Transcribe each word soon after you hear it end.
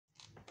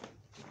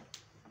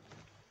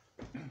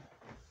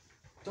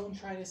don't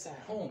try this at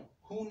home.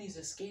 Who needs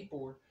a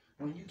skateboard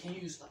when you can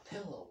use a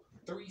pillow?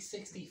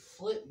 360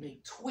 flip,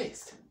 make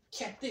twist.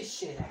 Check this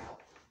shit out.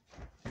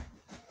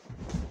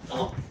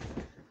 Oh.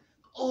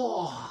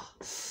 Oh.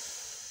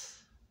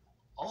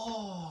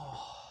 Oh.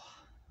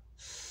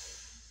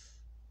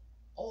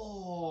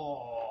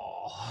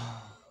 Oh.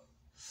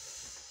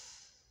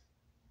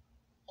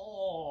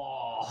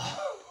 Oh.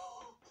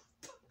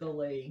 The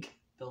leg.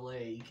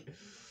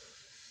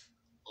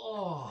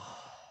 Oh.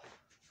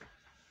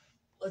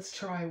 Let's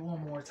try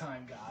one more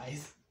time,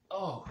 guys.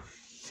 Oh,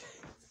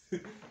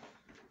 shit.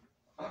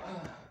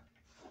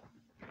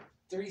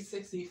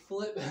 360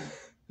 flip,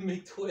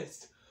 make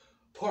twist,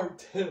 part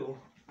 2.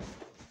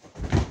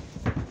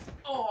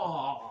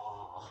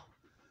 Oh.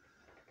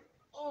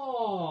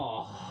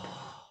 Oh.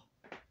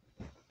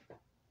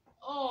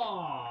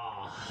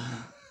 Oh.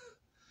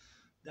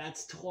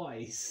 That's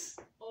twice.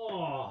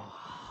 Oh.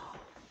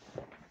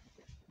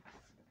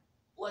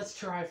 Let's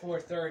try for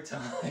a third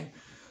time.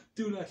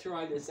 Do not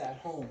try this at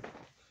home.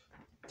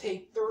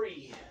 Take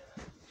 3.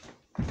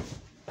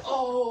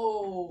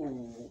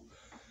 Oh!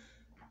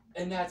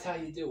 And that's how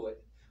you do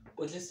it.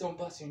 But just don't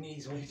bust your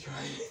knees when you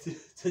try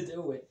to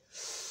do it.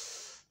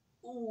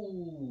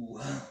 Ooh.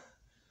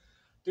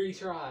 3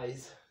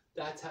 tries.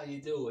 That's how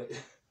you do it.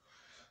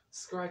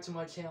 Subscribe to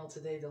my channel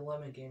today, The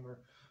Lemon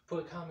Gamer.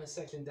 Put a comment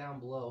section down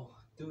below.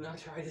 Do not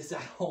try this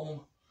at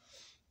home.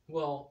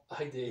 Well,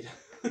 I did.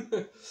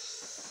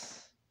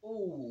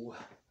 Ooh.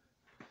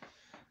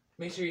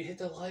 Make sure you hit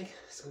the like,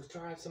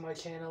 subscribe to my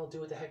channel, do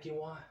what the heck you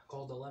want.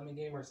 Called The Lemon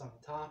Gamer, it's on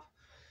the top.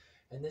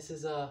 And this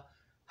is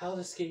how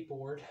to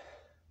skateboard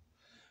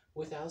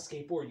without a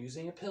skateboard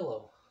using a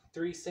pillow.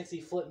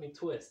 360 flip me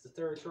twist, the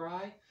 3rd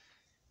try,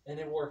 and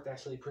it worked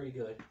actually pretty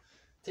good.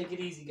 Take it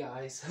easy,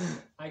 guys.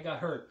 I got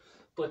hurt,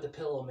 but the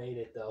pillow made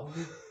it though.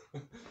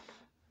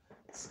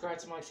 Subscribe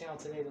to my channel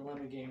today, The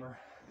Lemon Gamer.